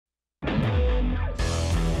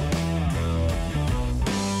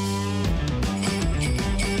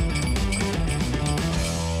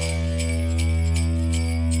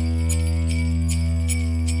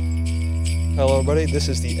Hello, everybody. This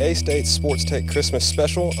is the A-State Sports Tech Christmas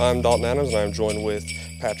Special. I'm Dalton Adams, and I'm joined with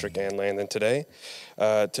Patrick and Landon today.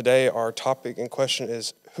 Today, our topic in question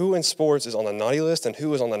is who in sports is on the naughty list and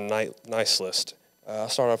who is on the nice list. I'll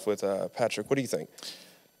start off with Patrick. What do you think?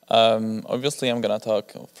 Obviously, I'm going to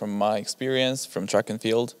talk from my experience from track and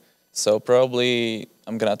field. So probably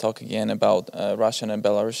I'm going to talk again about Russian and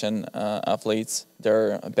Belarusian athletes.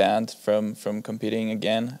 They're banned from competing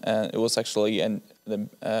again. It was actually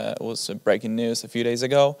it was breaking news a few days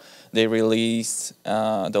ago. They released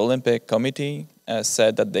the Olympic Committee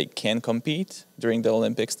said that they can compete during the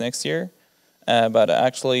Olympics next year. But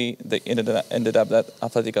actually, they ended up that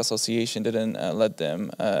Athletic Association didn't let them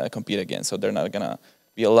compete again. So they're not going to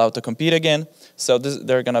be allowed to compete again. So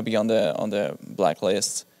they're going to be on the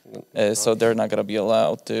blacklist. So they're not going to be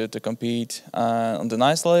allowed to compete on the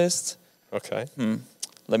nice list. Okay.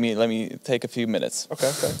 Let me take a few minutes.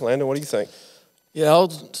 Okay. Landon, what do you think? Yeah, I'll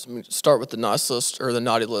start with the nice list, or the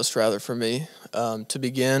naughty list, rather, for me. To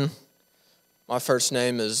begin, my first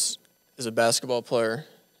name is a basketball player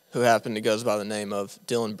who happened to goes by the name of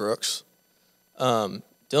Dylan Brooks.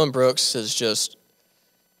 Dylan Brooks is just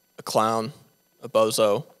a clown, a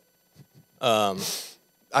bozo.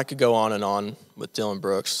 I could go on and on with Dylan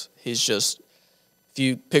Brooks. He's just, if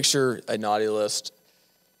you picture a naughty list,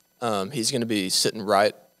 he's going to be sitting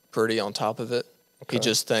right pretty on top of it. Okay. He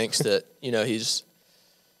just thinks that,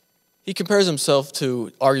 he compares himself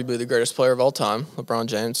to arguably the greatest player of all time, LeBron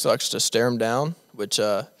James. So likes to stare him down, which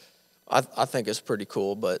I think is pretty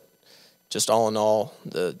cool. But just all in all,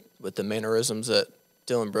 with the mannerisms that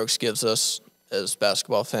Dylan Brooks gives us as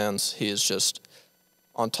basketball fans, he is just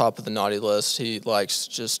on top of the naughty list. He likes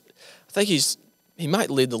I think he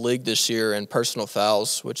might lead the league this year in personal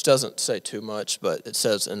fouls, which doesn't say too much, but it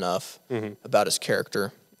says enough about his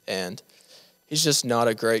character. And he's just not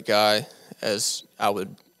a great guy, as I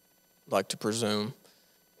would like to presume.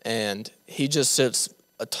 And he just sits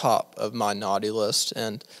atop of my naughty list.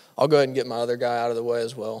 And I'll go ahead and get my other guy out of the way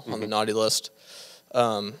as well on the naughty list.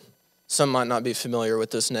 Some might not be familiar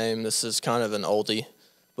with this name. This is kind of an oldie,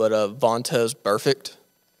 but Vontaze Burfict.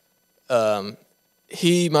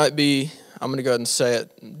 He might be, I'm going to go ahead and say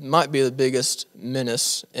it, might be the biggest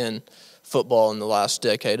menace in football in the last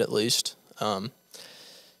decade at least. I'm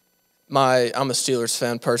a Steelers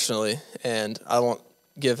fan personally, and I won't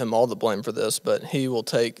give him all the blame for this, but he will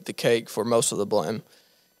take the cake for most of the blame.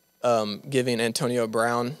 Giving Antonio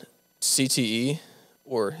Brown CTE,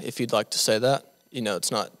 or if you'd like to say that,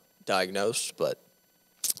 it's not diagnosed, but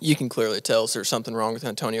you can clearly tell there's something wrong with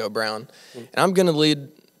Antonio Brown. And I'm going to lead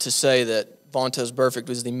to say that Vontaze Burfict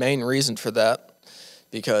was the main reason for that,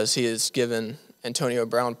 because he has given Antonio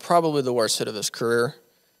Brown probably the worst hit of his career,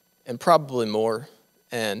 and probably more.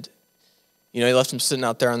 And, he left him sitting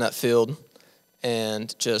out there on that field,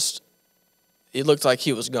 and he looked like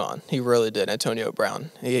he was gone. He really did, Antonio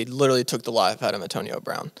Brown. He literally took the life out of Antonio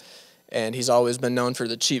Brown. And he's always been known for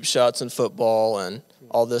the cheap shots in football and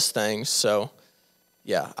all this things. So,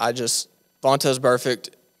 yeah, Vontaze Burfict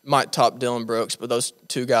might top Dylan Brooks, but those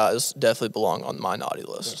two guys definitely belong on my naughty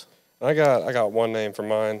list. I got one name for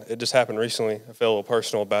mine. It just happened recently. I feel a little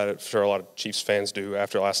personal about it. I'm sure a lot of Chiefs fans do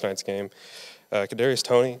after last night's game. Kadarius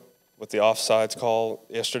Toney with the offsides call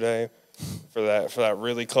yesterday for that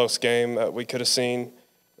really close game that we could have seen.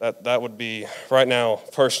 That would be, right now,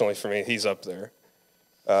 personally for me, he's up there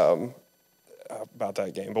about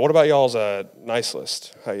that game. But what about y'all's nice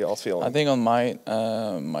list? How y'all feeling? I think on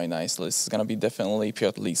my nice list is going to be definitely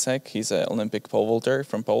Piotr Lisek. He's an Olympic pole vaulter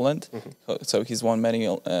from Poland. So he's won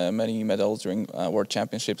many medals during world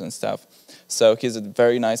championships and stuff. So he's a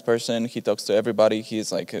very nice person. He talks to everybody.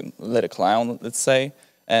 He's like a little clown, let's say.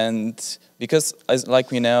 And because, as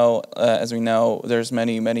we know, there's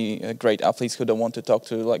many great athletes who don't want to talk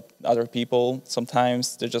to other people.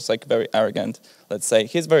 Sometimes they're just very arrogant. Let's say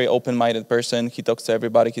he's a very open-minded person. He talks to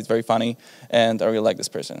everybody. He's very funny, and I really like this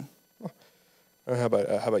person. How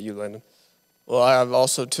about you, Landon? Well, I have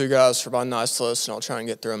also two guys for my nice list, and I'll try and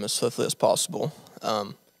get through them as swiftly as possible.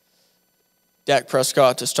 Dak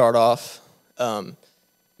Prescott to start off.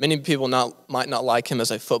 Many people might not like him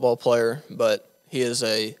as a football player, but he is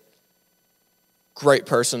a great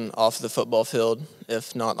person off the football field,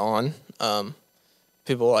 if not on.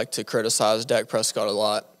 People like to criticize Dak Prescott a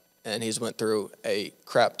lot, and he's went through a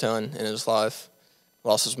crap ton in his life.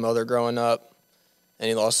 Lost his mother growing up, and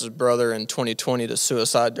he lost his brother in 2020 to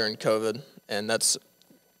suicide during COVID, and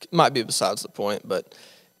might be besides the point, but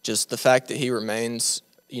just the fact that he remains,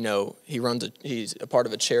 he's a part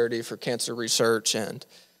of a charity for cancer research, and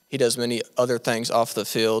he does many other things off the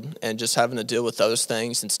field, and just having to deal with those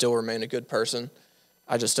things and still remain a good person,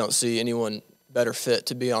 I just don't see anyone better fit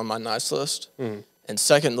to be on my nice list. And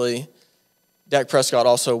secondly, Dak Prescott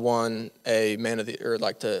also won a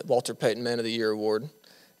the Walter Payton Man of the Year award.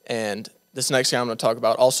 And this next guy I'm going to talk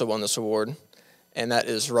about also won this award, and that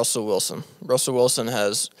is Russell Wilson. Russell Wilson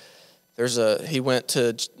he went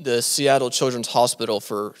to the Seattle Children's Hospital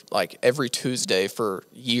for like every Tuesday for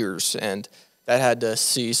years, and that had to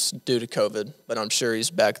cease due to COVID, but I'm sure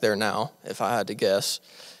he's back there now, if I had to guess.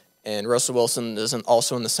 And Russell Wilson isn't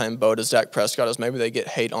also in the same boat as Dak Prescott, as maybe they get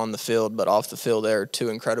hate on the field, but off the field they're two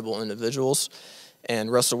incredible individuals.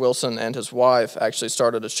 And Russell Wilson and his wife actually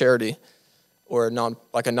started a charity or a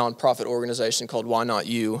nonprofit organization called Why Not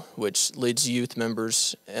You, which leads youth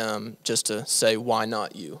members just to say, why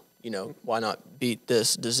not you? You know, why not beat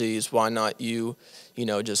this disease? Why not you? You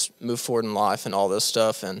know, just move forward in life and all this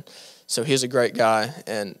stuff. And so he's a great guy,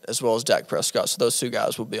 and as well as Dak Prescott. So those two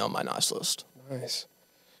guys will be on my nice list. Nice.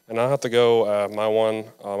 And I'll have to go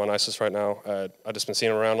my nice list right now. I've just been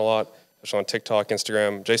seeing him around a lot, especially on TikTok,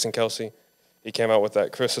 Instagram. Jason Kelsey. He came out with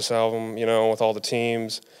that Christmas album, you know, with all the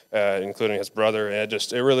teams, including his brother. And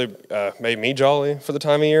it really made me jolly for the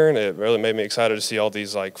time of year, and it really made me excited to see all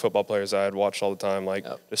these like football players I had watched all the time,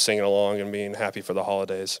 just singing along and being happy for the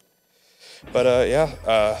holidays. But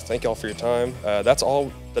thank y'all for your time. That's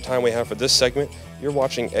all the time we have for this segment. You're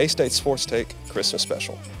watching A-State Sports Take Christmas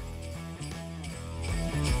Special.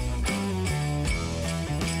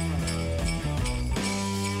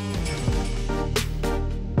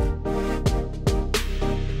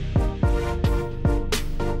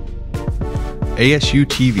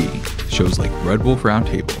 ASU-TV, shows like Red Wolf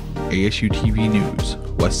Roundtable, ASU-TV News,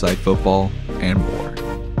 Westside Football, and more.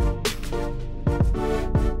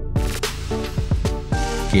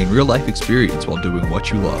 Gain real-life experience while doing what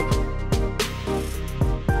you love.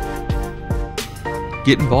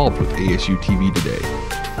 Get involved with ASU-TV today.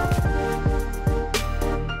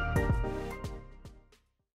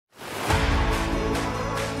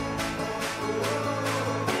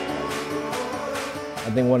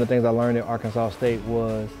 I think one of the things I learned at Arkansas State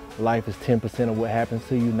was life is 10% of what happens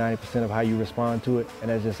to you, 90% of how you respond to it,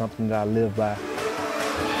 and that's just something that I live by.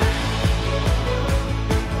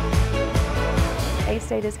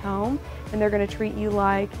 A-State is home, and they're going to treat you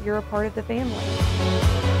like you're a part of the family.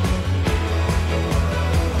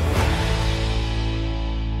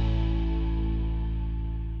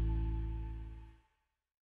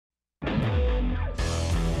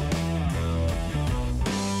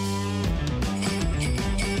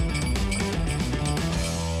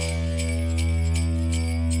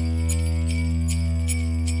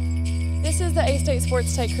 This is the A-State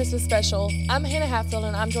Sports Take Christmas Special. I'm Hannah Hatfield,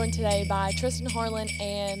 and I'm joined today by Tristan Harlan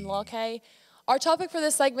and Locke. Our topic for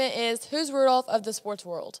this segment is who's Rudolph of the sports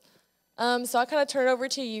world? So I kind of turn it over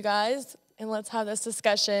to you guys, and let's have this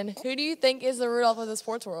discussion. Who do you think is the Rudolph of the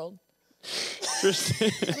sports world? Tristan,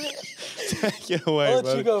 take it away, I'll let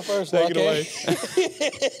buddy. you go first, Take Locke. it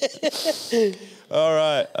away. All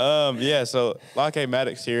right. So Locke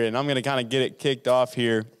Maddox here, and I'm going to kind of get it kicked off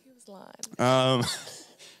here. He was lying.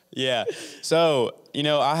 Yeah. So,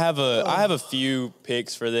 I have a few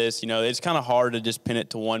picks for this. It's kind of hard to just pin it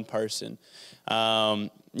to one person.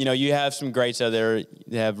 You have some greats out there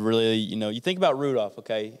that have really, you think about Rudolph,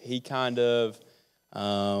 okay? He kind of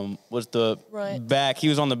was the back. He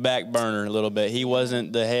was on the back burner a little bit. He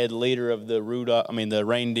wasn't the head leader of the the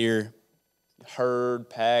reindeer herd,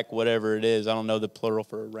 pack, whatever it is. I don't know the plural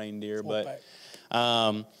for a reindeer, but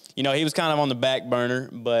he was kind of on the back burner,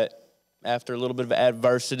 but after a little bit of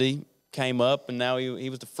adversity, came up, and now he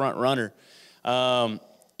was the front runner. When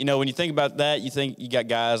you think about that, you got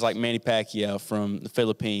guys like Manny Pacquiao from the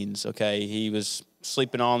Philippines, okay? He was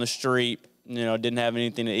sleeping on the street, didn't have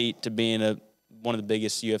anything to eat, to being one of the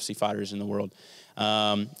biggest UFC fighters in the world.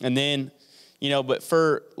 And then, but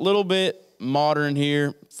for a little bit modern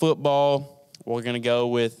here, football, we're going to go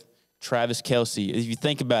with Travis Kelce. If you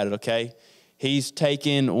think about it, okay? He's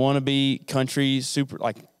taken wannabe country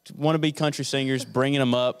singers, bringing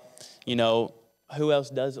them up. Who else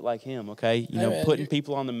does it like him, okay? Putting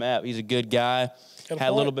people on the map. He's a good guy. Had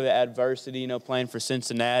a little bit of adversity, playing for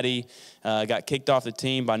Cincinnati. Got kicked off the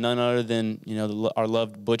team by none other than, our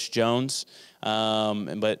loved Butch Jones.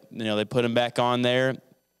 But they put him back on there,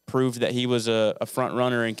 proved that he was a front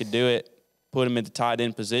runner and could do it, put him in the tight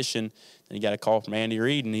end position. Then he got a call from Andy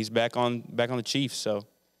Reid, and he's back on the Chiefs. So,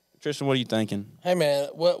 Tristan, what are you thinking? Hey, man,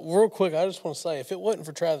 real quick, I just want to say, if it wasn't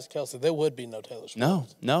for Travis Kelce, there would be no Taylor Swift.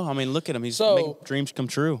 No. I mean, look at him. He's making dreams come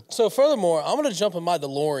true. So, furthermore, I'm going to jump in my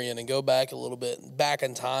DeLorean and go back a little bit, back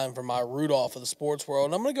in time for my Rudolph of the sports world.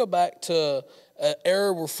 And I'm going to go back to an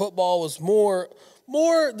era where football was more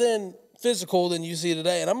than physical than you see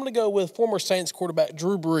today. And I'm going to go with former Saints quarterback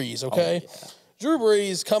Drew Brees, okay? Drew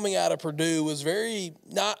Brees coming out of Purdue was very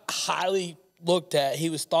not highly looked at. He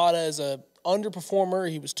was thought as a underperformer.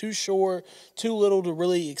 He was too short, too little to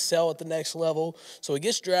really excel at the next level. So he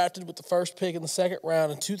gets drafted with the first pick in the second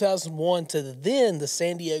round in 2001 to the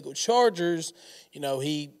San Diego Chargers.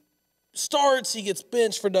 He starts, he gets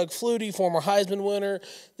benched for Doug Flutie, former Heisman winner.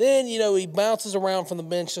 Then, he bounces around from the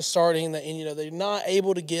bench to starting, and, they're not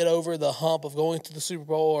able to get over the hump of going to the Super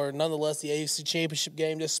Bowl or nonetheless the AFC Championship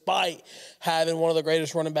game, despite having one of the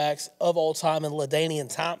greatest running backs of all time in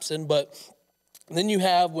LaDainian Thompson. But then you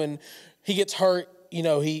have when he gets hurt,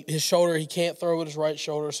 his shoulder, he can't throw with his right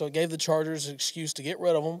shoulder, so it gave the Chargers an excuse to get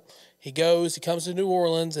rid of him. He comes to New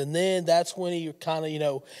Orleans, and then that's when he kind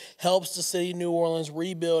of, helps the city of New Orleans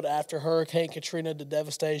rebuild after Hurricane Katrina, the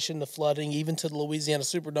devastation, the flooding, even to the Louisiana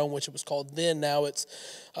Superdome, which it was called then. Now it's,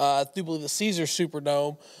 I do believe, the Caesars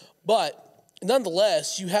Superdome. But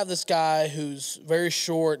nonetheless, you have this guy who's very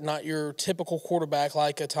short, not your typical quarterback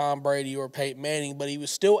like a Tom Brady or Peyton Manning, but he was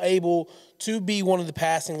still able to be one of the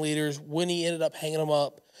passing leaders when he ended up hanging him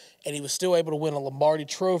up. And he was still able to win a Lombardi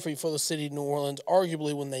Trophy for the city of New Orleans,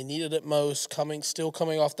 arguably when they needed it most, still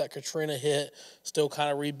coming off that Katrina hit, still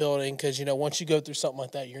kind of rebuilding. Because, once you go through something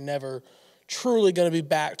like that, you're never truly going to be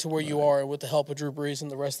back to where you are. And with the help of Drew Brees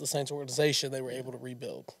and the rest of the Saints organization, they were able to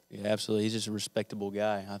rebuild. Yeah, absolutely. He's just a respectable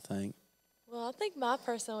guy, I think. Well, I think my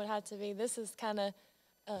person would have to be, this is kind of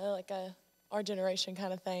like our generation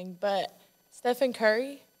kind of thing, but Stephen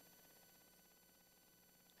Curry.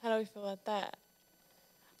 How do we feel about that?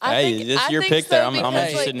 Hey, this is your pick there. I'm because,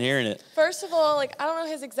 interested in hearing it. First of all, I don't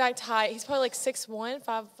know his exact height. He's probably 6'1",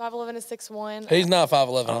 5'11" to 6'1". He's not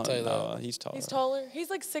 5'11", I'll tell you that. He's taller. He's taller? He's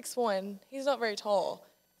 6'1". He's not very tall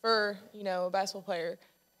for, a basketball player.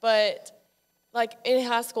 But, in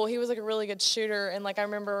high school, he was, a really good shooter. And, I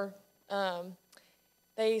remember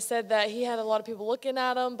they said that he had a lot of people looking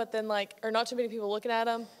at him, but then, or not too many people looking at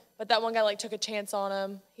him. But that one guy, took a chance on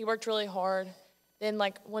him. He worked really hard. Then,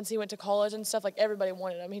 once he went to college and stuff, everybody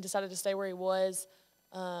wanted him. He decided to stay where he was.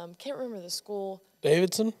 Can't remember the school.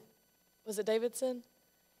 Davidson? Was it Davidson?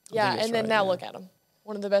 Yeah, and then now look at him.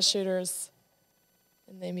 One of the best shooters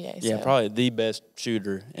in the NBA. Yeah, probably the best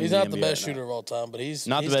shooter in he's the NBA. He's not the best shooter of all time, but he's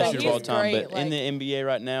not the best shooter of all time. Great, but in the NBA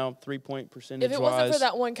right now, 3-point percentage-wise. If it wasn't for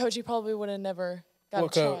that one coach, he probably would have never got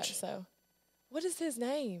what a coach? shot. So, what is his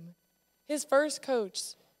name? His first coach.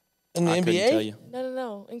 In the NBA? Couldn't tell you.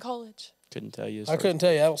 No, in college. Couldn't tell you. I couldn't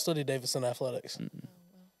tell you. I don't study Davidson athletics. Oh,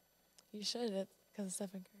 well, you should, because of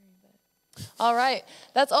Stephen Curry. But. All right.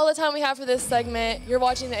 That's all the time we have for this segment. You're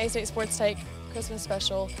watching the A-State Sports Take Christmas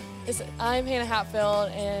special. I'm Hannah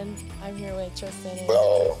Hatfield, and I'm here with Tristan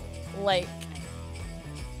and Blake.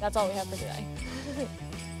 That's all we have for today.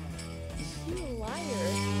 You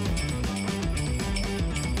liar.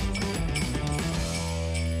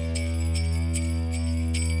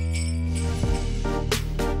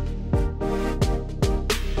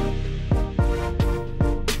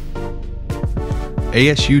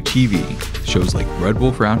 ASU-TV, shows like Red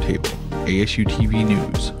Wolf Roundtable, ASU-TV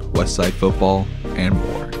News, Westside Football, and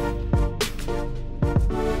more.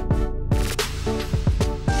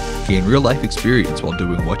 Gain real-life experience while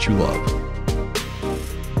doing what you love.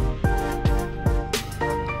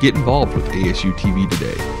 Get involved with ASU-TV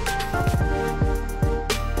today.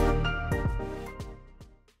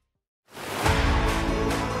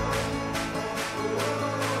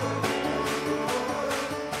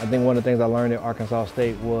 I think one of the things I learned at Arkansas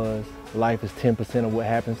State was life is 10% of what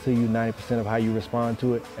happens to you, 90% of how you respond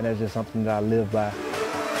to it, and that's just something that I live by.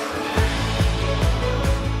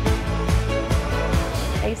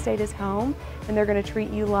 A-State is home, and they're going to treat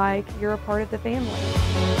you like you're a part of the family.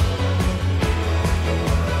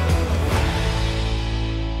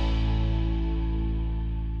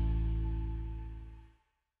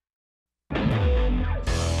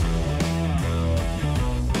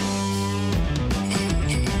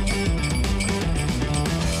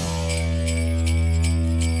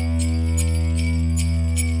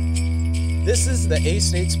 This is the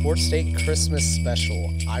A-State Sports Take Christmas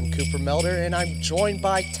Special. I'm Cooper Melder, and I'm joined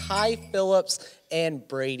by Ty Phillips and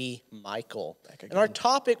Brady Michael. And our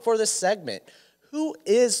topic for this segment, who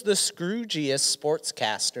is the Scroogiest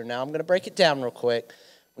sportscaster? Now, I'm going to break it down real quick.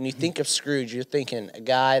 When you think of Scrooge, you're thinking a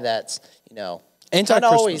guy that's, not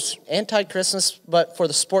always anti-Christmas, but for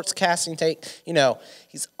the sportscasting take,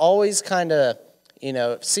 he's always kind of,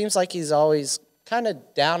 it seems like he's always kind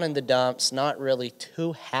of down in the dumps, not really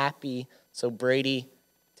too happy. So, Brady,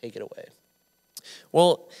 take it away.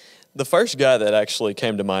 Well, the first guy that actually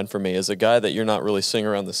came to mind for me is a guy that you're not really seeing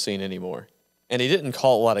around the scene anymore. And he didn't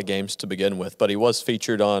call a lot of games to begin with, but he was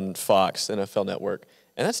featured on Fox, NFL Network,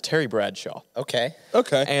 and that's Terry Bradshaw. Okay.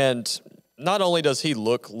 And not only does he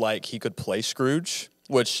look like he could play Scrooge,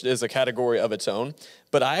 which is a category of its own,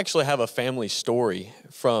 but I actually have a family story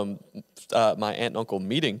from my aunt and uncle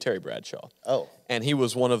meeting Terry Bradshaw. Oh. And he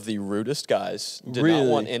was one of the rudest guys, did Really?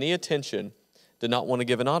 not want any attention, did not want to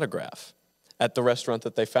give an autograph at the restaurant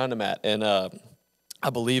that they found him at. And I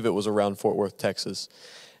believe it was around Fort Worth, Texas.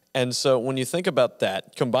 And so when you think about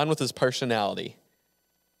that, combined with his personality,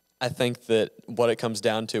 I think that what it comes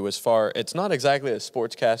down to it's not exactly a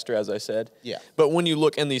sportscaster, as I said. Yeah. But when you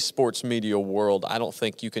look in the sports media world, I don't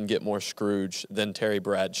think you can get more Scrooge than Terry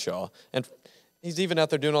Bradshaw. And he's even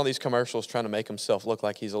out there doing all these commercials trying to make himself look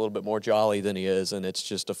like he's a little bit more jolly than he is, and it's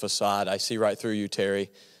just a facade. I see right through you,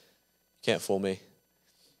 Terry. Can't fool me.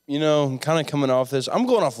 You know, I'm kind of coming off this. I'm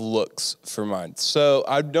going off looks for mine. So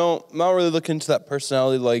I'm not really looking into that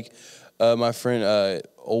personality like my friend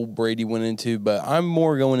old Brady went into, but I'm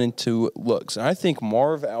more going into looks. And I think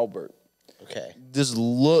Marv Albert just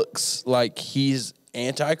looks like he's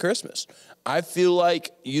anti-Christmas. I feel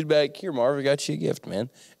like you'd be like, here, Marv, I got you a gift, man.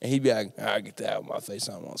 And he'd be like, get that out of my face.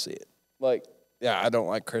 I don't want to see it. Like, yeah, I don't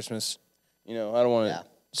like Christmas. You know, I don't want to. Yeah.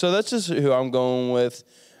 So that's just who I'm going with.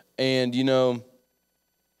 And, you know,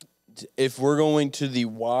 if we're going to the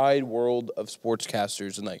wide world of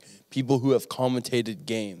sportscasters and, like, people who have commentated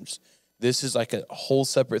games, this is like a whole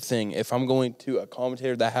separate thing. If I'm going to a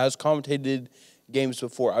commentator that has commentated games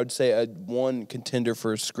before, I would say one contender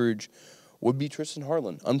for Scrooge would be Tristan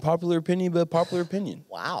Harlan. Unpopular opinion, but popular opinion.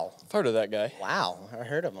 Wow. I've heard of that guy. Wow, I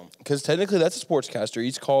heard of him. Because technically that's a sportscaster.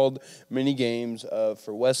 He's called many games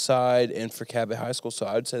for West Side and for Cabot High School, so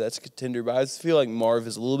I would say that's a contender. But I feel like Marv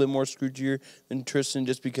is a little bit more Scroogier than Tristan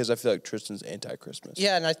just because I feel like Tristan's anti-Christmas.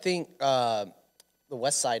 Yeah, and I think the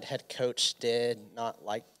West Side head coach did not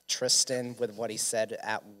like Tristan with what he said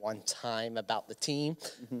at one time about the team.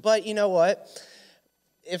 Mm-hmm. But you know what?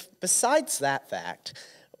 If besides that fact,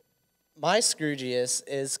 my Scroogiest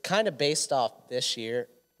is kind of based off this year.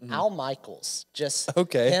 Mm-hmm. Al Michaels, just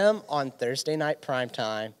him on Thursday night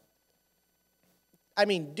primetime. I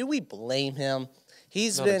mean, do we blame him?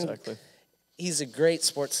 He's a great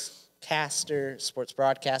sports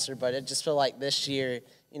broadcaster, but I just feel like this year,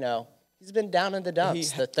 you know, he's been down in the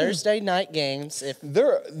dumps. The Thursday night games, if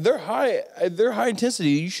they're high intensity,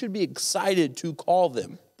 you should be excited to call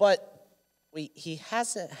them. But he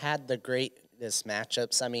hasn't had the greatest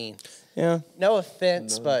matchups. I mean, yeah. No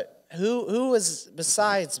offense, but who was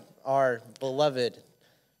besides our beloved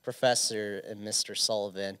professor and Mr.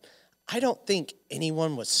 Sullivan? I don't think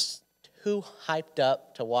anyone was too hyped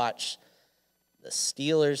up to watch the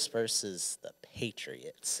Steelers versus the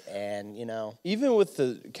Patriots. And, you know, even with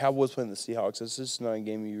the Cowboys playing the Seahawks, it's just not a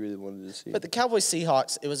game you really wanted to see. But the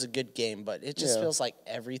Cowboys-Seahawks, it was a good game, but it just feels like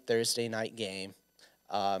every Thursday night game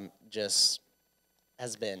just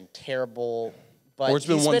has been terrible. But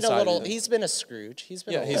he's been a Scrooge. He's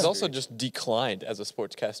also just declined as a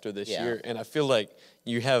sportscaster this year. And I feel like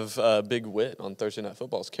you have Big Wit on Thursday Night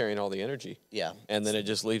Football carrying all the energy. Yeah. And then it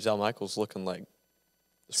just leaves Al Michaels looking like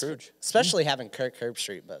Scrooge. Especially having Kirk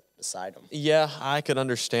Herbstreit beside him. Yeah, I could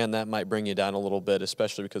understand that might bring you down a little bit,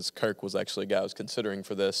 especially because Kirk was actually a guy I was considering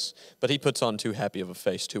for this. But he puts on too happy of a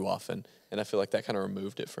face too often. And I feel like that kind of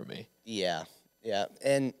removed it for me. Yeah, yeah.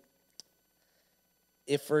 And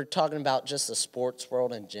if we're talking about just the sports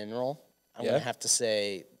world in general, I'm going to have to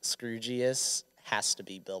say Scroogiest has to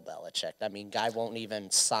be Bill Belichick. I mean, guy won't even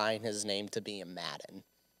sign his name to be in Madden.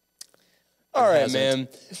 All right, man.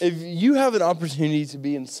 If you have an opportunity to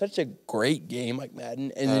be in such a great game like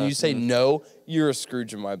Madden, and then you say no, you're a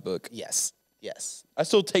Scrooge in my book. Yes, yes. I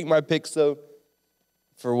still take my picks, though,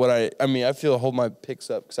 for what I mean, I feel hold my picks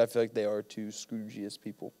up because I feel like they are two Scroogiest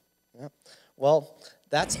people. Yeah. Well,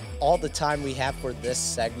 that's all the time we have for this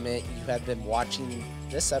segment. You have been watching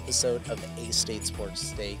this episode of the A-State Sports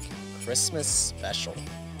Steak Christmas Special.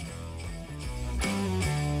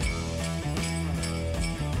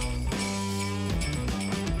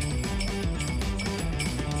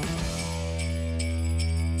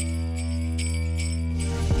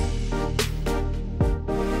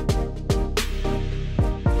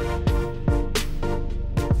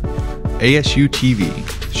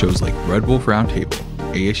 ASU-TV, shows like Red Wolf Roundtable,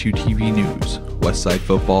 ASU-TV News, Westside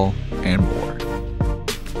Football, and more.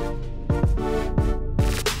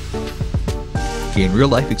 Gain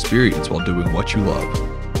real-life experience while doing what you love.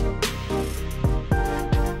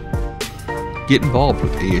 Get involved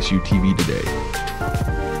with ASU-TV today.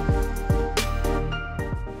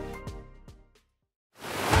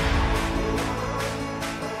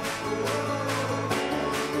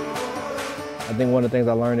 I think one of the things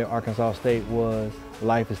I learned at Arkansas State was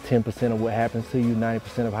life is 10% of what happens to you,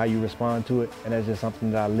 90% of how you respond to it, and that's just something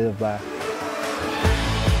that I live by.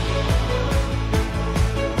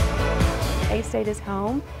 A-State is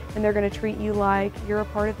home, and they're going to treat you like you're a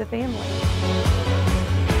part of the family.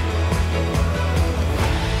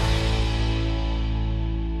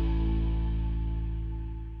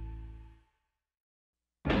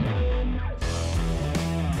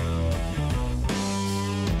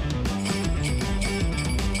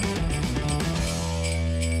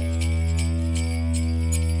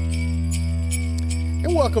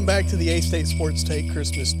 Welcome back to the A-State Sports Take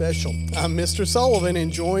Christmas Special. I'm Mr. Sullivan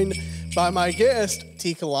and joined by my guest,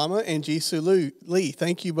 Tika Lama and Jisoo Lee.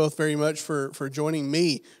 Thank you both very much for joining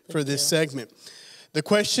me for this segment. The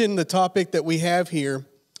question, the topic that we have here,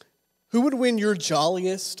 who would win your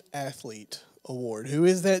jolliest athlete award? Who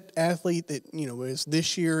is that athlete that, is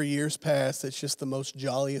this year or years past that's just the most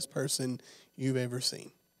jolliest person you've ever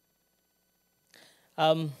seen?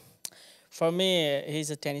 For me,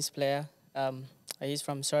 he's a tennis player. He's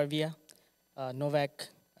from Serbia, Novak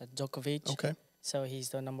Djokovic. Okay. So he's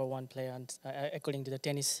the #1 player, according to the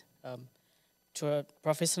tennis tour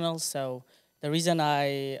professionals. So the reason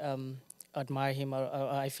I admire him, or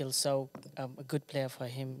I feel so a good player for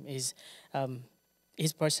him, is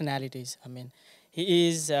his personalities. I mean,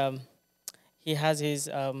 he has his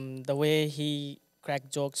the way he cracks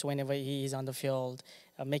jokes whenever he is on the field,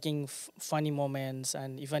 making funny moments,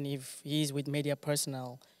 and even if he is with media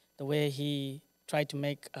personnel, the way he try to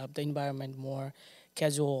make the environment more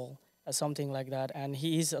casual or something like that. And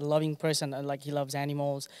he is a loving person, like he loves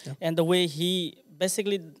animals. Yeah. And the way he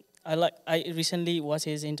basically, I recently watched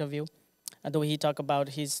his interview, and the way he talked about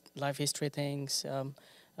his life history things.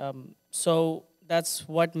 So that's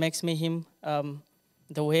what makes me him.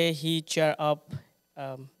 The way he cheer up,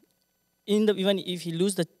 even if he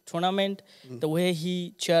lose the tournament, the way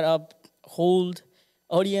he cheer up, hold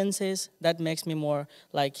audiences, that makes me more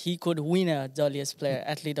like he could win a jolliest player,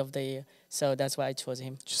 athlete of the year. So that's why I chose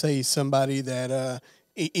him. Say he's somebody that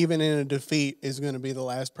even in a defeat is going to be the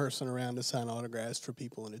last person around to sign autographs for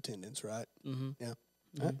people in attendance, right? Mm-hmm. Yeah.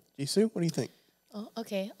 Mm-hmm. Right. Jisoo, what do you think?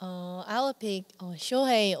 Okay. I'll pick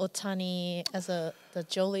Shohei Ohtani as the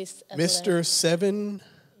jolliest. Mr.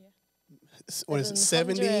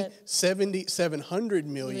 700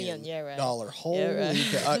 million yeah, right. Holy yeah,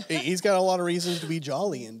 right. He's got a lot of reasons to be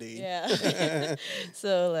jolly indeed. Yeah.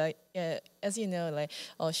 So as you know,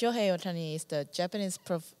 Shohei Ohtani is the Japanese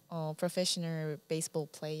professional baseball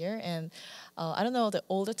player, and I don't know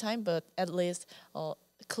all the time, but at least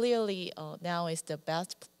clearly now is the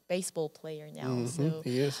best baseball player now. Mm-hmm. So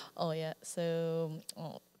he is. Oh yeah. So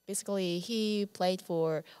basically he played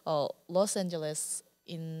for Los Angeles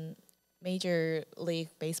in Major League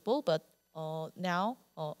Baseball, but now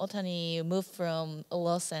Ohtani moved from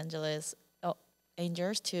Los Angeles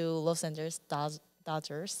Angels to Los Angeles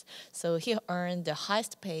Dodgers. So he earned the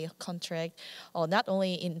highest pay contract, not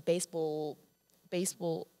only in baseball,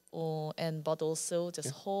 and but also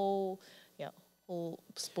just whole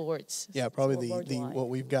sports. Yeah, probably the what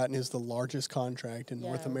we've gotten is the largest contract in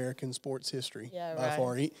North American sports history by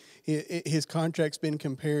far. His contract's been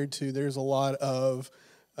compared to, there's a lot of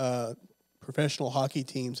professional hockey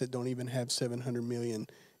teams that don't even have $700 million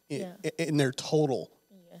in their total.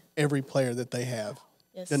 Yeah. Every player that they have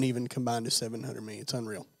doesn't even combine to $700 million. It's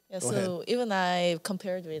unreal. Yeah, so even I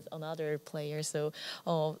compared with another player, so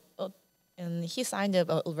and he signed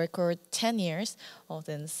a record 10 years,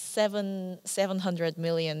 then $700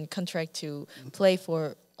 million contract to play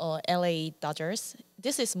for LA Dodgers.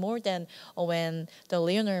 This is more than when the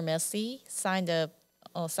Lionel Messi signed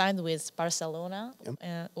with Barcelona,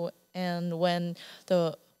 and when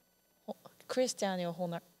the Cristiano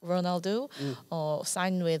Ronaldo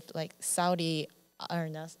signed with Saudi Al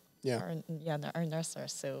Nassr. Al Nassr.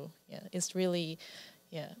 So it's really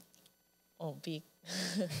big.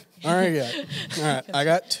 All right, all right. I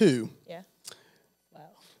got two. Yeah. Wow.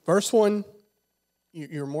 First one,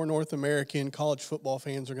 you're more North American college football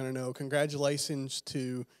fans are going to know. Congratulations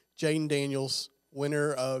to Jaden Daniels,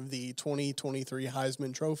 winner of the 2023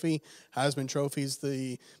 Heisman Trophy. Heisman Trophy is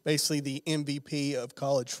basically the MVP of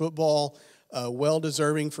college football. Well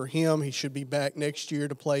deserving for him. He should be back next year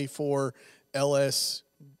to play for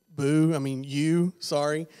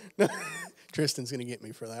sorry. Tristan's going to get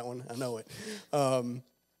me for that one. I know it.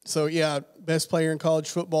 So, best player in college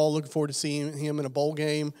football. Looking forward to seeing him in a bowl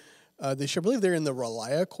game this year. I believe they're in the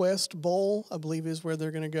ReliaQuest Bowl, I believe is where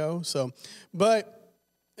they're going to go. So, but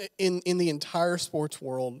in the entire sports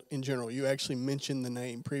world in general, you actually mentioned the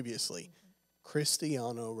name previously,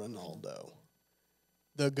 Cristiano Ronaldo,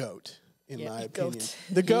 the GOAT. In my opinion,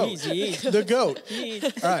 the GOAT, the GOAT.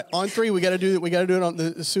 All right, on three, we got to do it. We got to do it on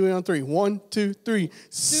the Suey on three. 1, 2, 3.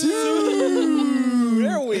 Sue.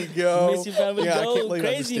 There we go. Messi fan would Yeah, I go can't believe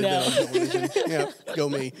I just crazy did now. that on television. Yeah, go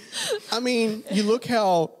me. I mean, you look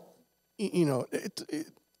how, you know,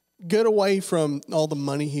 get away from all the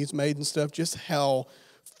money he's made and stuff, just how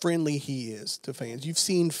friendly he is to fans. You've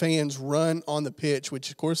seen fans run on the pitch, which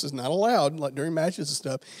of course is not allowed, like during matches and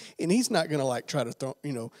stuff. And he's not going to like try to throw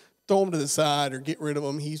them to the side or get rid of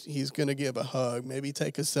them. He's going to give a hug, maybe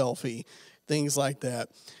take a selfie, things like that.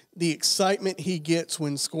 The excitement he gets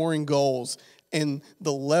when scoring goals and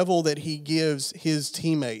the level that he gives his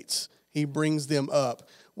teammates, he brings them up.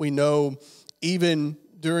 We know even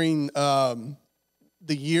during the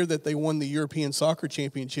year that they won the European Soccer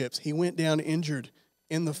Championships, he went down injured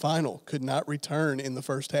in the final, could not return in the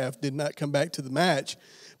first half, did not come back to the match,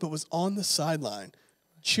 but was on the sideline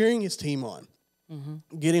cheering his team on,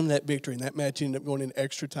 get him that victory. And that match ended up going in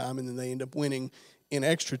extra time, and then they end up winning in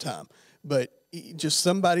extra time. But just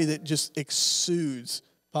somebody that just exudes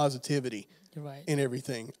positivity in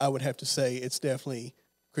everything. I would have to say it's definitely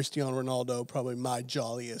Cristiano Ronaldo, probably my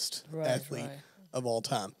jolliest athlete of all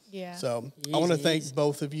time. Yeah. So I want to thank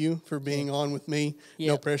both of you for being on with me.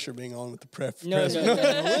 No pressure being on with the press. No.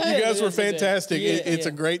 You guys were fantastic. Yeah, It's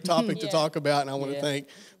a great topic to Yeah. talk about, and I want to thank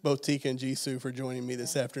both Tika and Jisoo for joining me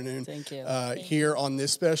this afternoon here on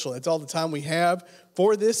this special. That's all the time we have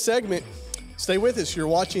for this segment. Stay with us. You're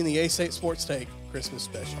watching the A-State Sports Take Christmas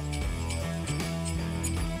Special.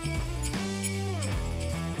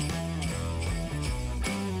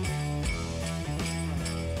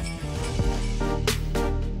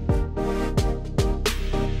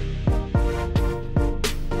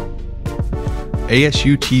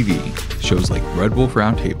 ASU-TV, shows like Red Wolf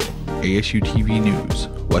Roundtable, ASU-TV News,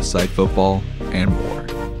 Westside Football, and more.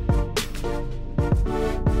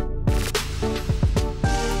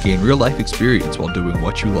 Gain real-life experience while doing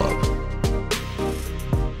what you love.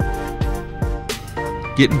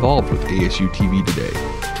 Get involved with ASU-TV today.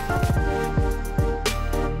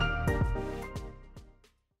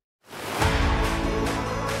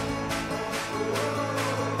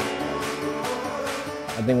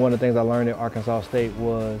 I think one of the things I learned at Arkansas State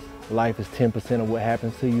was life is 10% of what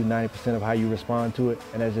happens to you, 90% of how you respond to it,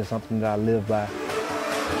 and that's just something that I live by.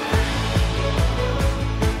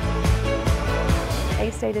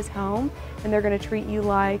 A-State is home, and they're going to treat you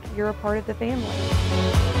like you're a part of the family.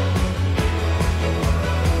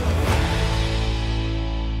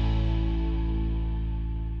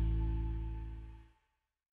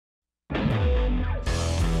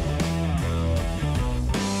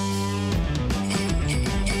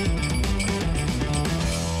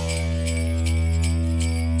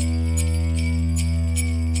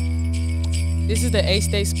 This is the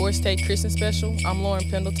A-State Sports Take Christmas Special. I'm Lauren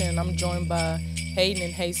Pendleton, and I'm joined by Hayden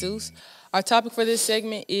and Jesus. Our topic for this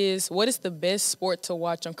segment is, what is the best sport to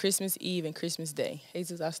watch on Christmas Eve and Christmas Day?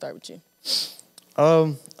 Jesus, I'll start with you.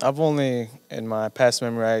 I've only, in my past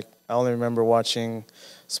memory, I only remember watching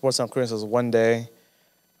sports on Christmas one day.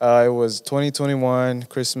 It was 2021,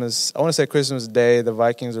 Christmas. I want to say Christmas Day. The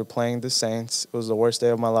Vikings were playing the Saints. It was the worst day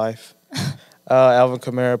of my life. Alvin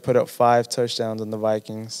Kamara put up 5 touchdowns on the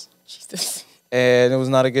Vikings. Jesus. And it was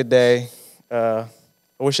not a good day. I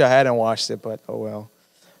wish I hadn't watched it, but oh well.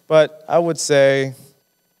 But I would say,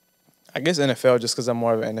 I guess NFL, just because I'm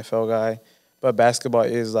more of an NFL guy. But basketball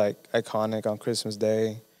is like iconic on Christmas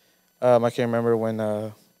Day. I can't remember when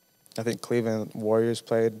I think Cleveland Warriors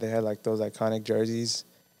played. They had like those iconic jerseys,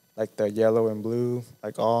 like the yellow and blue,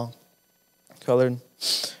 like all colored.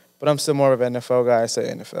 But I'm still more of an NFL guy. I say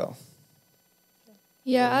NFL.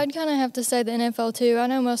 Yeah, I'd kind of have to say the NFL too. I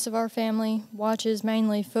know most of our family watches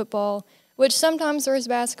mainly football, which sometimes there's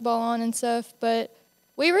basketball on and stuff, but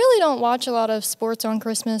we really don't watch a lot of sports on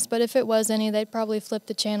Christmas. But if it was any, they'd probably flip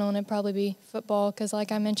the channel and it'd probably be football because,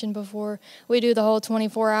 like I mentioned before, we do the whole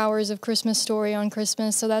 24 hours of Christmas Story on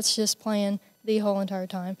Christmas, so that's just playing the whole entire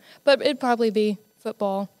time. But it'd probably be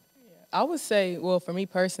football. I would say, well, for me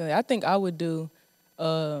personally, I think I would do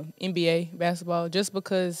NBA basketball just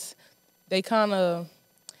because they kind of,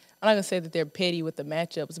 I'm not going to say that they're petty with the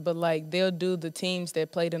matchups, but, like, they'll do the teams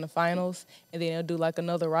that played in the finals, and then they'll do, like,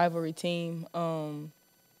 another rivalry team throughout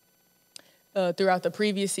the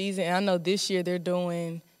previous season. And I know this year they're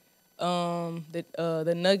doing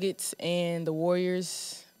the Nuggets and the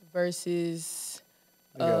Warriors versus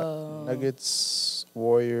Nuggets,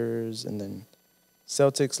 Warriors, and then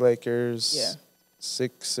Celtics, Lakers,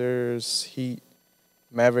 Sixers, Heat,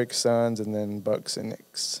 Mavericks, Suns, and then Bucks and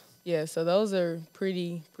Knicks. Yeah, so those are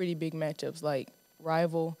pretty big matchups, like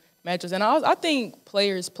rival matchups. And I think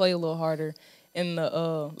players play a little harder in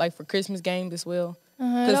the like for Christmas games as well.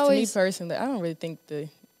 Because to me personally, I don't really think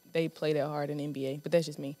they play that hard in the NBA, but that's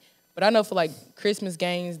just me. But But I know for like Christmas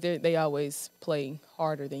games, they always play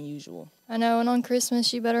harder than usual. I know, and on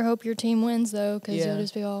Christmas, you better hope your team wins, though, because Yeah. you'll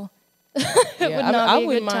just be all. Yeah, It would I not be a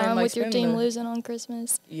wouldn't good mind, time like, with your spending team the- losing on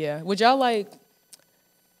Christmas. Yeah. Would y'all like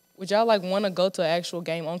want to go to an actual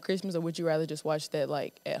game on Christmas, or would you rather just watch that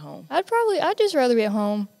like at home? I'd just rather be at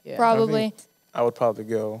home, Yeah. probably. I would probably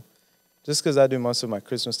go, just because I do most of my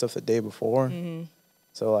Christmas stuff the day before. Mm-hmm.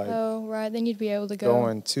 So like Oh, right, then you'd be able to go.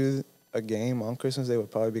 going to a game on Christmas Day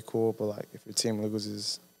would probably be cool. But like if your team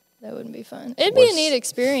loses, That wouldn't be fun. It'd be a Worse. neat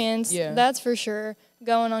experience, Yeah. that's for sure,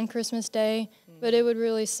 going on Christmas Day. But it would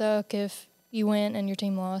really suck if you went and your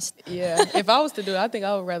team lost. Yeah. If I was to do it, I think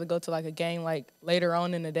I would rather go to like a game like later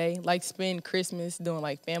on in the day, like spend Christmas doing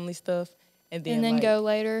like family stuff, and then like, go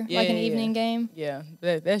later, like an evening game. Yeah,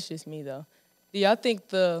 that's just me though. Do y'all think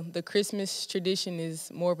the Christmas tradition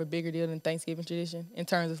is more of a bigger deal than Thanksgiving tradition in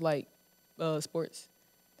terms of like sports?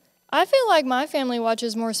 I feel like my family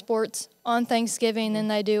watches more sports on Thanksgiving than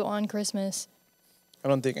they do on Christmas. I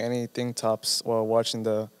don't think anything tops watching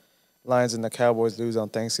the Lions and the Cowboys lose on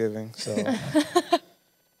Thanksgiving. So,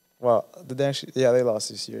 well, they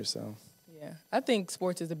lost this year. So, Yeah, I think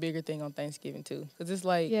sports is a bigger thing on Thanksgiving too, because it's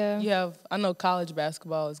like Yeah. you have. I know college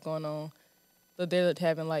basketball is going on, but they're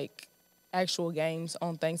having like actual games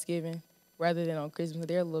on Thanksgiving rather than on Christmas.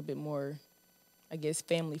 They're a little bit more, I guess,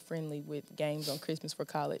 family friendly with games on Christmas for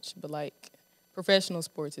college. But like professional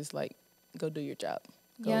sports is like go do your job.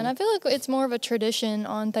 Yeah, and I feel like it's more of a tradition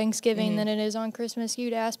on Thanksgiving Mhm. than it is on Christmas.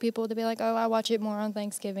 You'd ask people to be like, oh, I watch it more on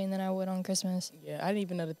Thanksgiving than I would on Christmas. Yeah, I didn't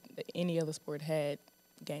even know that any other sport had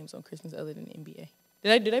games on Christmas other than the NBA.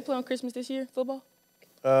 Did they play on Christmas this year, football?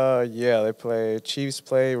 yeah, they play Chiefs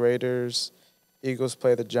play Raiders, Eagles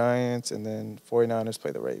play the Giants, and then 49ers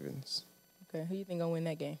play the Ravens. Okay, who you think gonna win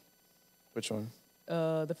that game? Which one?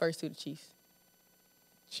 The first two, the Chiefs.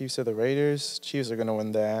 Chiefs or the Raiders? Chiefs are gonna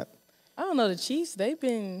win that. I don't know, the Chiefs, they've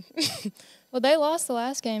been Well, they lost the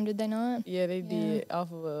last game, did they not? yeah, they did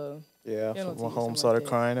off of a Yeah, penalty or Mahomes something started like that.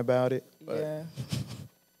 crying about it. But Yeah.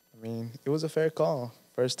 I mean, it was a fair call.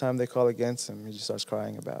 First time they call against him, he just starts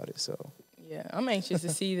crying about it. So Yeah, I'm anxious to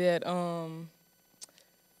see that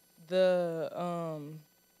the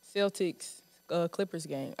Celtics Clippers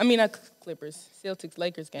game. I mean, not Clippers, Celtics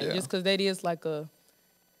Lakers game. Yeah. Just because that is like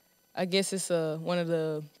I guess it's one of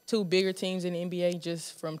the two bigger teams in the NBA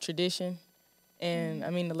just from tradition. And I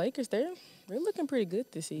mean, the Lakers, they're looking pretty good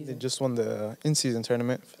this they season. just won the in-season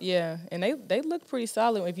tournament. Yeah, and they look pretty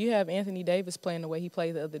solid. If you have Anthony Davis playing the way he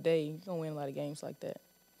played the other day, you're going to win a lot of games like that.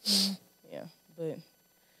 Yeah, but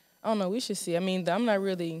I don't know. We should see. I mean, I'm not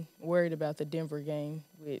really worried about the Denver game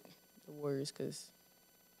with the Warriors because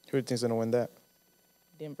Who do you think's gonna win that?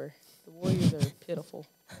 Denver. The Warriors are pitiful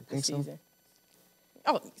think this so? season.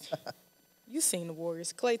 Oh, you seen the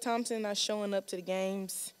Warriors. Klay Thompson not showing up to the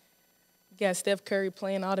games. You got Steph Curry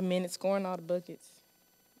playing all the minutes, scoring all the buckets.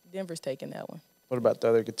 Denver's taking that one. What about the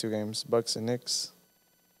other two games, Bucks and Knicks?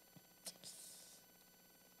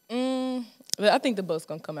 But I think the Bucks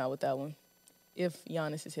gonna come out with that one if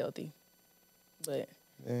Giannis is healthy. But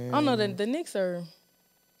I don't know. The Knicks they're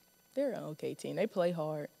an okay team. They play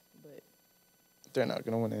hard, but They're not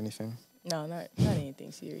gonna win anything. no, not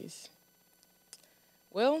anything serious.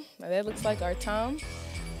 Well, that looks like our time.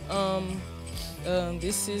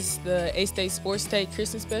 This is the A-State Sports Take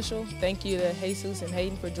Christmas special. Thank you to Jesus and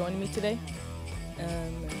Hayden for joining me today.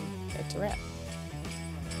 And that's a wrap.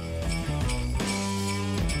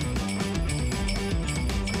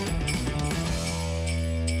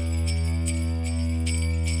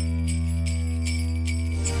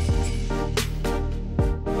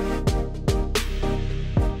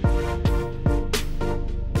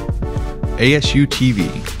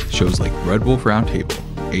 ASU-TV, shows like Red Wolf Roundtable,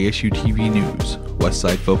 ASU-TV News,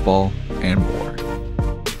 Westside Football, and more.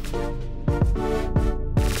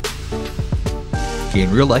 Gain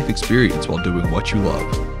real-life experience while doing what you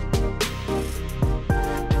love.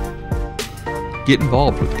 Get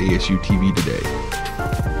involved with ASU-TV today.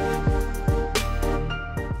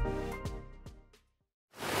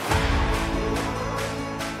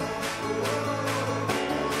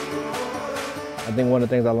 I think one of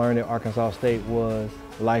the things I learned at Arkansas State was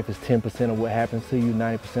life is 10% of what happens to you,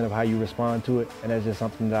 90% of how you respond to it, and that's just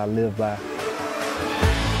something that I live by.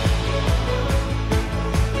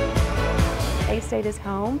 A-State is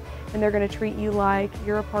home, and they're going to treat you like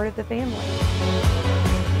you're a part of the family.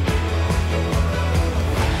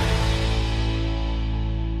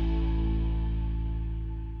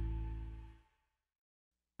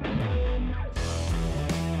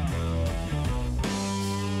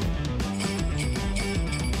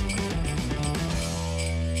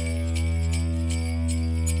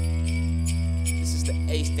 This is the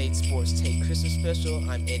A-State Sports Take Christmas Special.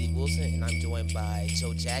 I'm Eddie Wilson, and I'm joined by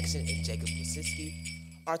Joe Jackson and Jacob Wasitsky.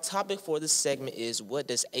 Our topic for this segment is, what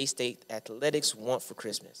does A-State athletics want for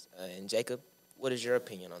Christmas? And Jacob, what is your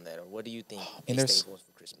opinion on that, or what do you think A-State wants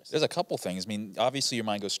for Christmas? There's a couple things. I mean, obviously your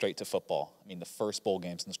mind goes straight to football. I mean, the first bowl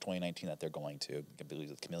game since 2019 that they're going to, I believe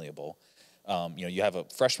the Camellia Bowl. You have a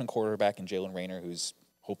freshman quarterback in Jalen Rayner who's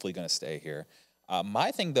hopefully going to stay here.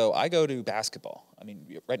 My thing, though, I go to basketball. I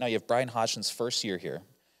mean, right now you have Brian Hodgson's first year here.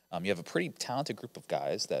 You have a pretty talented group of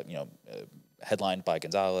guys that, headlined by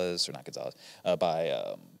Gonzalez, or not Gonzalez,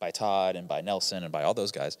 by Todd and by Nelson and by all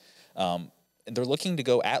those guys. And they're looking to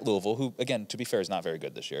go at Louisville, who, again, to be fair, is not very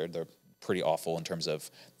good this year. They're pretty awful in terms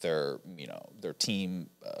of their team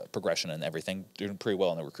progression and everything. They're doing pretty well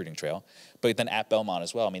on the recruiting trail. But then at Belmont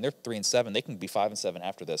as well. I mean, they're 3-7. They can be 5-7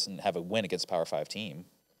 after this and have a win against a Power 5 team,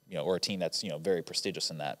 or a team that's very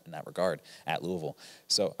prestigious in that regard at Louisville.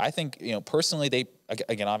 So I think personally, they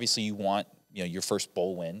again obviously you want your first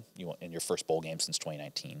bowl win, you want in your first bowl game since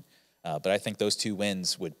 2019. But I think those two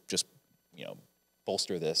wins would just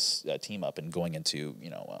bolster this team up and going into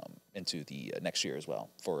the next year as well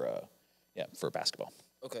for basketball.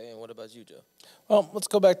 Okay, and what about you, Joe? Well, let's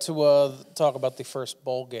go back to talk about the first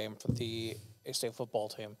bowl game for the A-State football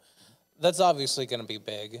team. That's obviously going to be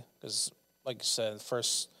big because, like you said,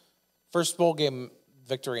 first bowl game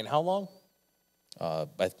victory in how long? I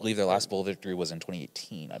believe their last bowl victory was in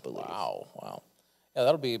 2018, I believe. Wow. Yeah,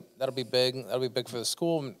 that'll be big. That'll be big for the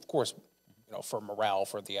school, and of course, for morale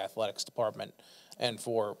for the athletics department and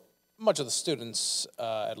for much of the students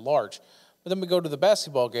at large. But then we go to the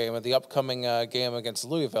basketball game and the upcoming game against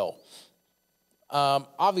Louisville.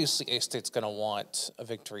 Obviously, A-State's going to want a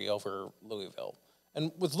victory over Louisville.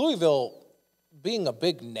 And with Louisville being a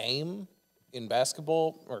big name in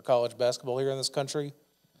basketball or college basketball here in this country,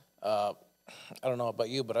 I don't know about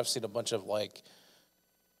you, but I've seen a bunch of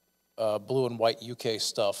blue and white UK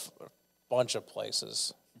stuff, a bunch of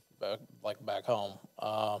places, back home.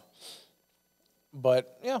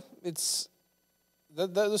 But yeah,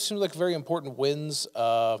 those seem like very important wins.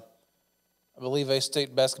 I believe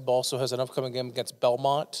A-State basketball also has an upcoming game against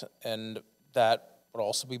Belmont, and that would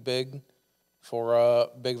also be big for a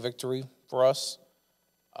big victory for us.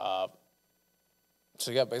 So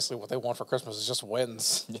yeah, basically what they want for Christmas is just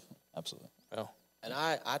wins. Yeah, absolutely. Yeah. And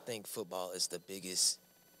I think football is the biggest.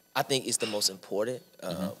 I think it's the most important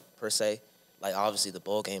per se. Like obviously the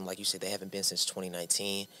bowl game, like you said, they haven't been since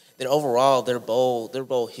 2019. Then overall, their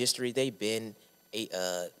bowl history, they've been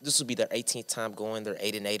this will be their 18th time going. They're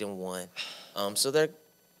 8-8-1. So they're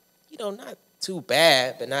not too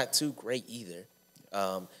bad, but not too great either.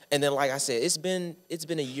 And then, like I said, it's been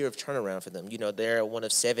a year of turnaround for them. They're one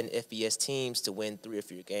of 7 FBS teams to win 3 or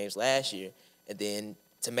 4 games last year, and then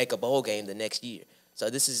to make a bowl game the next year. So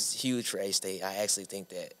this is huge for A-State. I actually think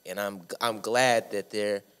that, and I'm glad that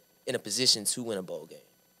they're in a position to win a bowl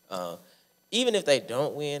game. Even if they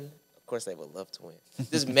don't win, of course they would love to win.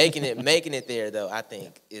 Just making it there though, I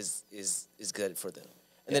think is good for them.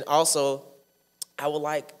 And then also,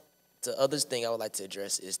 the other thing I would like to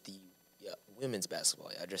address is the women's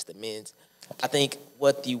basketball. I address the men's. I think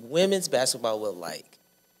what the women's basketball would like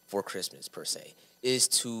for Christmas per se is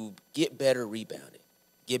to get better rebounding,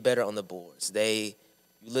 get better on the boards. You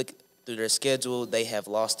look through their schedule, they have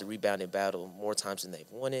lost the rebounding battle more times than they've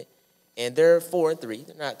won it. And they're 4-3.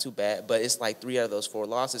 They're not too bad, but it's like 3 out of those 4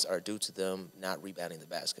 losses are due to them not rebounding the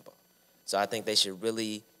basketball. So I think they should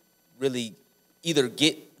really, really either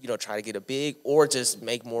try to get a big or just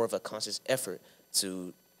make more of a conscious effort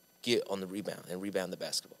to get on the rebound and rebound the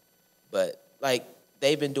basketball. But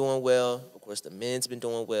they've been doing well. Of course, the men's been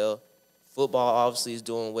doing well. Football obviously is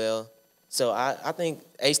doing well. So I think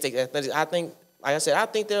A-State athletics. I think, like I said, I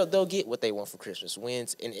think they'll get what they want for Christmas,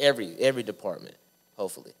 wins in every department,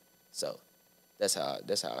 hopefully. So that's how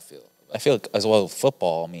I feel. I feel as well with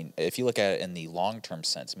football. I mean, if you look at it in the long-term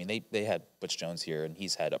sense, I mean, they had Butch Jones here, and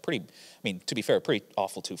he's had to be fair, pretty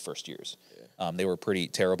awful 2 first years. Yeah. They were pretty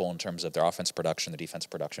terrible in terms of their offensive production, their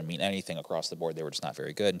defensive production. I mean, anything across the board, they were just not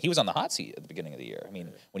very good. And he was on the hot seat at the beginning of the year. I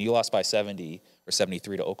mean, when you lost by 70 or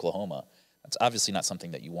 73 to Oklahoma, that's obviously not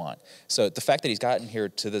something that you want. So the fact that he's gotten here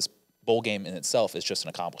to this bowl game in itself is just an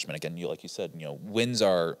accomplishment. Again, like you said, wins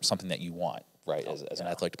are something that you want. Right, as an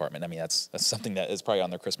athletic department. I mean, that's something that is probably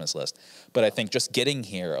on their Christmas list. But I think just getting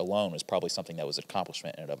here alone was probably something that was an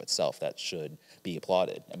accomplishment in and of itself that should be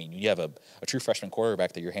applauded. I mean, you have a true freshman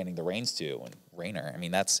quarterback that you're handing the reins to, and Rayner. I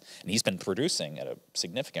mean, and he's been producing at a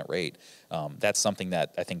significant rate. That's something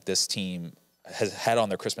that I think this team has had on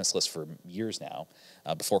their Christmas list for years now,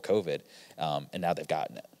 before COVID, and now they've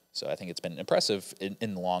gotten it. So I think it's been impressive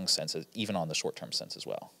in the long sense, even on the short-term sense as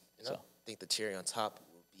well. I think the cherry on top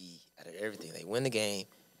will be out of everything. They win the game,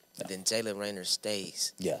 but then Jalen Rayner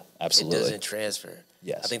stays. Yeah, absolutely. It doesn't transfer.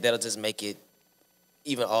 Yes. I think that'll just make it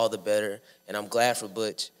even all the better. And I'm glad for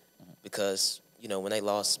Butch because, you know, when they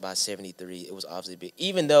lost by 73, it was obviously big.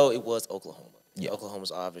 Even though it was Oklahoma. Yeah.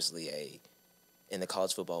 Oklahoma's obviously in the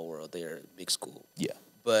college football world, they're a big school. Yeah.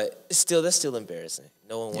 But that's still embarrassing.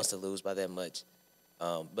 No one wants to lose by that much.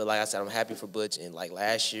 But like I said, I'm happy for Butch. And like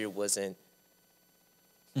last year wasn't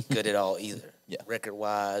good at all either. Yeah.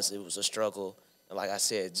 Record-wise, it was a struggle. And like I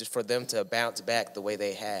said, just for them to bounce back the way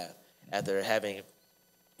they have after having,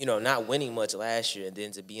 you know, not winning much last year and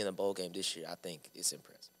then to be in a bowl game this year, I think it's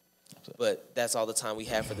impressive. Absolutely. But that's all the time we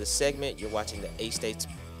have for this segment. You're watching the A-State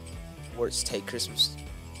Sports Take Christmas.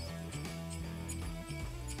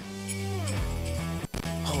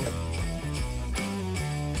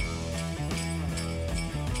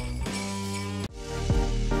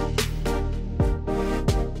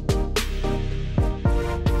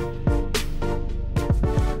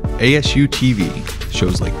 ASU-TV,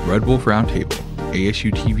 shows like Red Wolf Roundtable,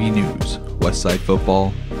 ASU-TV News, Westside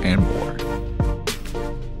Football, and more.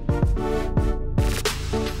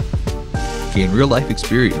 Gain real-life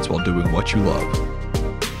experience while doing what you love.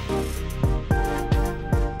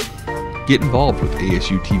 Get involved with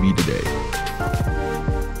ASU-TV today.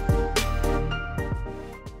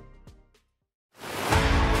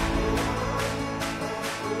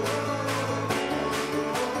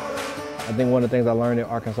 I think one of the things I learned at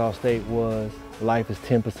Arkansas State was life is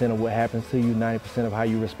 10% of what happens to you, 90% of how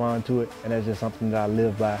you respond to it, and that's just something that I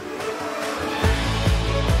live by.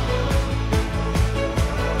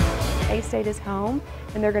 A-State is home,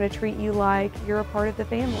 and they're going to treat you like you're a part of the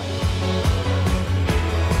family.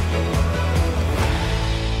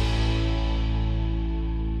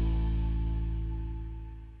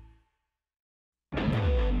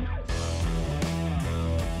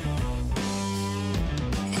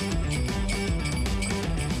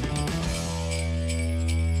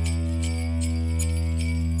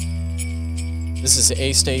 This is the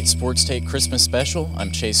A-State Sports Take Christmas Special.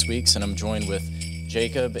 I'm Chase Weeks, and I'm joined with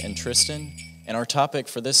Jacob and Tristan. And our topic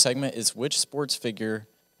for this segment is which sports figure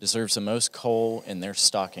deserves the most coal in their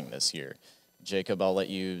stocking this year? Jacob, I'll let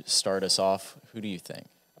you start us off. Who do you think?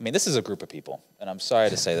 I mean, this is a group of people, and I'm sorry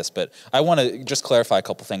to say this, but I want to just clarify a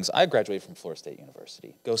couple things. I graduated from Florida State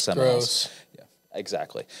University. Go Seminoles. Gross. Yeah,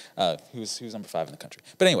 exactly. Who's number 5 in the country?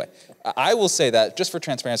 But anyway, I will say that just for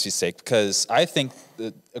transparency's sake, because I think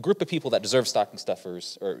a group of people that deserve stocking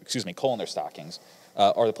stuffers, coal in their stockings,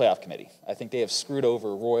 are the playoff committee. I think they have screwed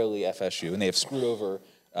over royally FSU, and they have screwed over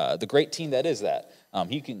the great team that is that.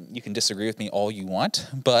 You can disagree with me all you want,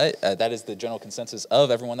 but that is the general consensus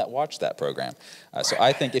of everyone that watched that program. So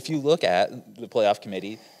I think if you look at the playoff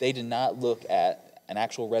committee, they did not look at an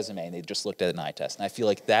actual resume, and they just looked at an eye test. And I feel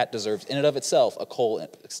like that deserves, in and of itself, a coal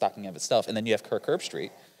stocking of itself. And then you have Kirk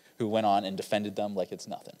Herbstreit, who went on and defended them like it's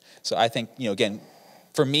nothing. So I think, again,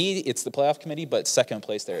 for me, it's the playoff committee, but second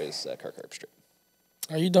place there is Kirk Herbstreit.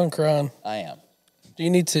 Are you done crying? I am. Do you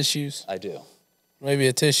need tissues? I do. Maybe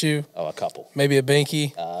a tissue? Oh, a couple. Maybe a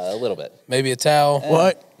binky? A little bit. Maybe a towel?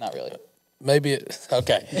 What? Not really. Maybe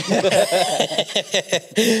okay.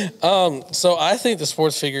 So I think the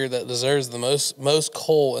sports figure that deserves the most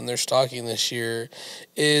coal in their stocking this year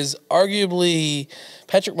is arguably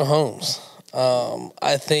Patrick Mahomes.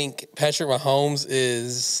 I think Patrick Mahomes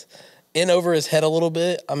is in over his head a little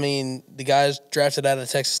bit. I mean, the guy's drafted out of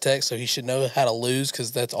Texas Tech, so he should know how to lose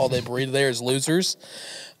because that's all they breed there is losers.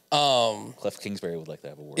 Cliff Kingsbury would like to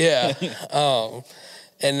have a word. Yeah.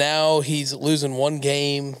 And now he's losing one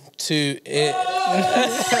game to it.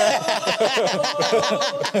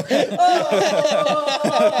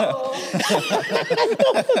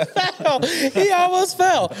 He almost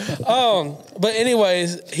fell. But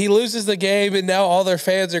anyways, he loses the game, and now all their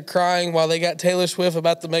fans are crying while they got Taylor Swift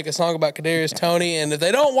about to make a song about Kadarius Toney. And if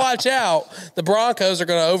they don't watch out, the Broncos are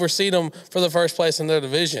going to oversee them for the first place in their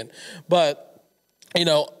division. But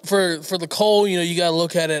for the coal, you got to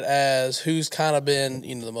look at it as who's kind of been,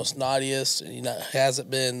 the most naughtiest, and, hasn't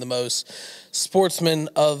been the most sportsman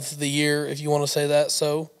of the year, if you want to say that.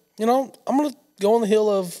 So, I'm going to go on the hill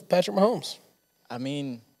of Patrick Mahomes. I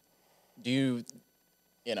mean, do you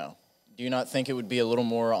not think it would be a little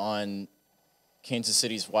more on Kansas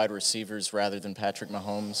City's wide receivers rather than Patrick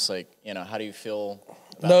Mahomes? Like, how do you feel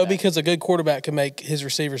about No, that? because a good quarterback can make his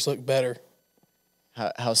receivers look better.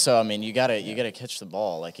 How so? I mean, you gotta catch the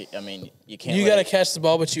ball. Like, I mean, you can't. You gotta catch the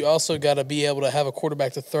ball, but you also gotta be able to have a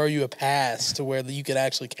quarterback to throw you a pass to where you could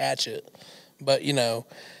actually catch it. But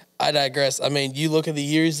I digress. I mean, you look at the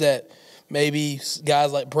years that maybe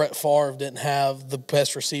guys like Brett Favre didn't have the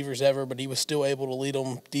best receivers ever, but he was still able to lead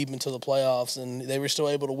them deep into the playoffs, and they were still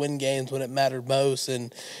able to win games when it mattered most.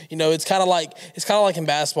 And it's kind of like in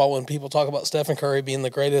basketball when people talk about Stephen Curry being the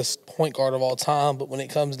greatest point guard of all time, but when it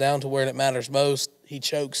comes down to where it matters most, he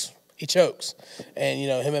chokes. And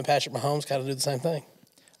him and Patrick Mahomes kind of do the same thing.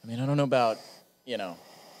 I mean, I don't know about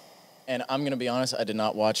and I'm going to be honest, I did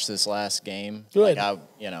not watch this last game. Good.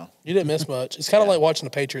 You didn't miss much. It's kind of like watching the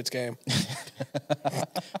Patriots game.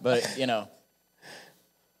 But,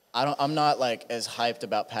 I'm not like as hyped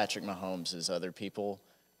about Patrick Mahomes as other people,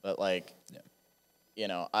 but I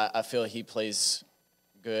feel he plays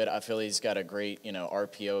good. I feel he's got a great,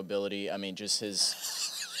 RPO ability. I mean, just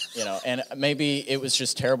his, and maybe it was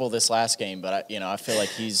just terrible this last game, but I feel like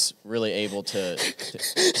he's really able to get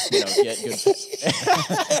good.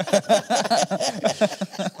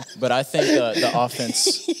 But I think the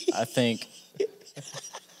offense, but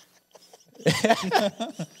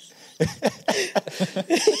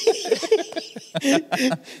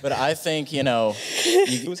I think,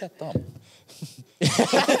 who's that thumb?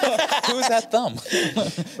 Who's that thumb?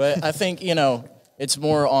 But I think, it's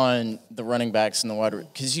more on the running backs and the wide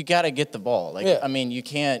because you got to get the ball. I mean, you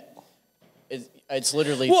can't. It's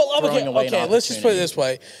literally throwing away an opportunity. Let's just put it this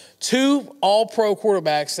way: 2 All-Pro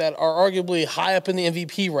quarterbacks that are arguably high up in the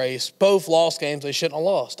MVP race both lost games they shouldn't have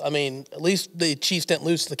lost. I mean, at least the Chiefs didn't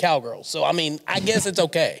lose to the Cowgirls, so I mean, I guess it's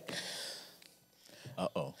okay.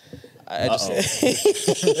 Uh-oh. I just.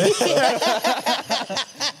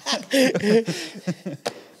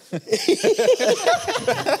 About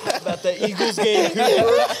that Eagles game, Cooper.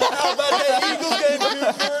 How about that Eagles game,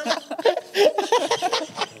 Cooper?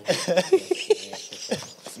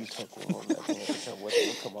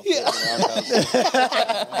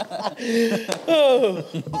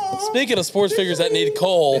 Speaking of sports figures that need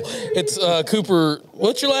coal, it's Cooper.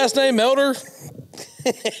 What's your last name, Melder?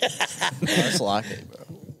 It's Lockett, bro.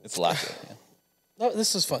 It's Lockett. No,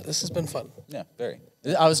 this is fun. This has been fun. Yeah, very.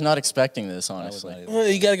 I was not expecting this, honestly. Well,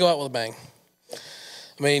 you got to go out with a bang.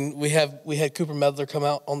 I mean, we had Cooper Medler come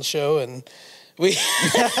out on the show, and we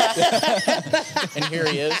and here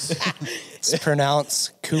he is. It's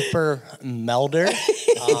pronounced Cooper Melder.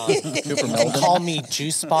 Cooper You Melder. can call me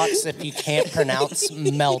Juice Box if you can't pronounce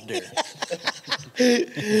Melder.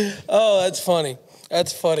 Oh, that's funny.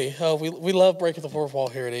 That's funny. Oh, we love breaking the fourth wall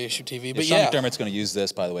here at ASU-TV. But Sean McDermott's going to use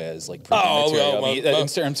this, by the way, as like proving material. I mean,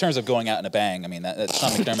 in terms of going out in a bang, I mean, that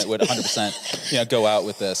Sean McDermott would 100%, go out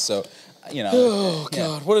with this. So, Oh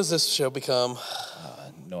God, what does this show become?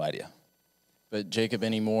 No idea. But Jacob,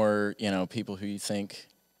 any more, people who you think?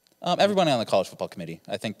 Everybody on the college football committee.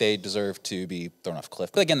 I think they deserve to be thrown off a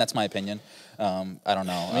cliff. But again, that's my opinion. I don't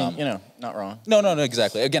know. I mean, not wrong. No,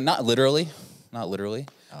 exactly. Again, not literally.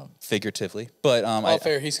 Figuratively, but all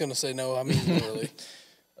fair. He's going to say no. I mean literally.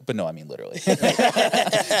 But no, I mean literally.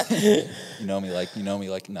 You know me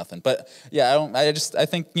like nothing. But yeah, I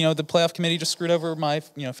think the playoff committee just screwed over my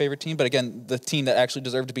favorite team. But again, the team that actually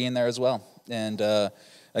deserved to be in there as well. And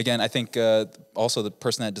again, I think also the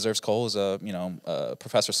person that deserves coal is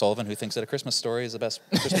Professor Sullivan, who thinks that A Christmas Story is the best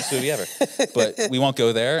Christmas movie ever. But we won't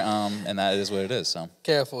go there, and that is what it is. So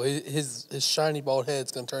careful, his shiny bald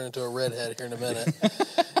head's gonna turn into a redhead here in a minute.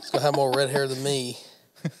 He's gonna have more red hair than me.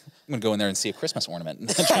 I'm gonna go in there and see a Christmas ornament.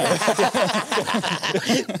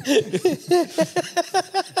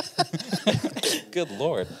 Good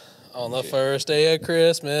Lord. On the first day of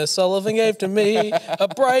Christmas, Sullivan gave to me a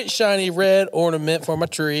bright, shiny red ornament for my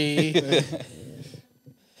tree.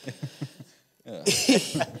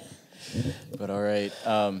 But all right.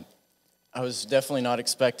 I was definitely not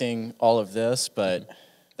expecting all of this, but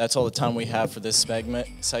that's all the time we have for this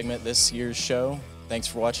segment this year's show. Thanks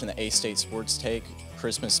for watching the A-State Sports Take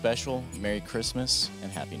Christmas special. Merry Christmas and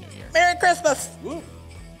Happy New Year. Merry Christmas! Woo.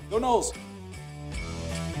 Go Noles!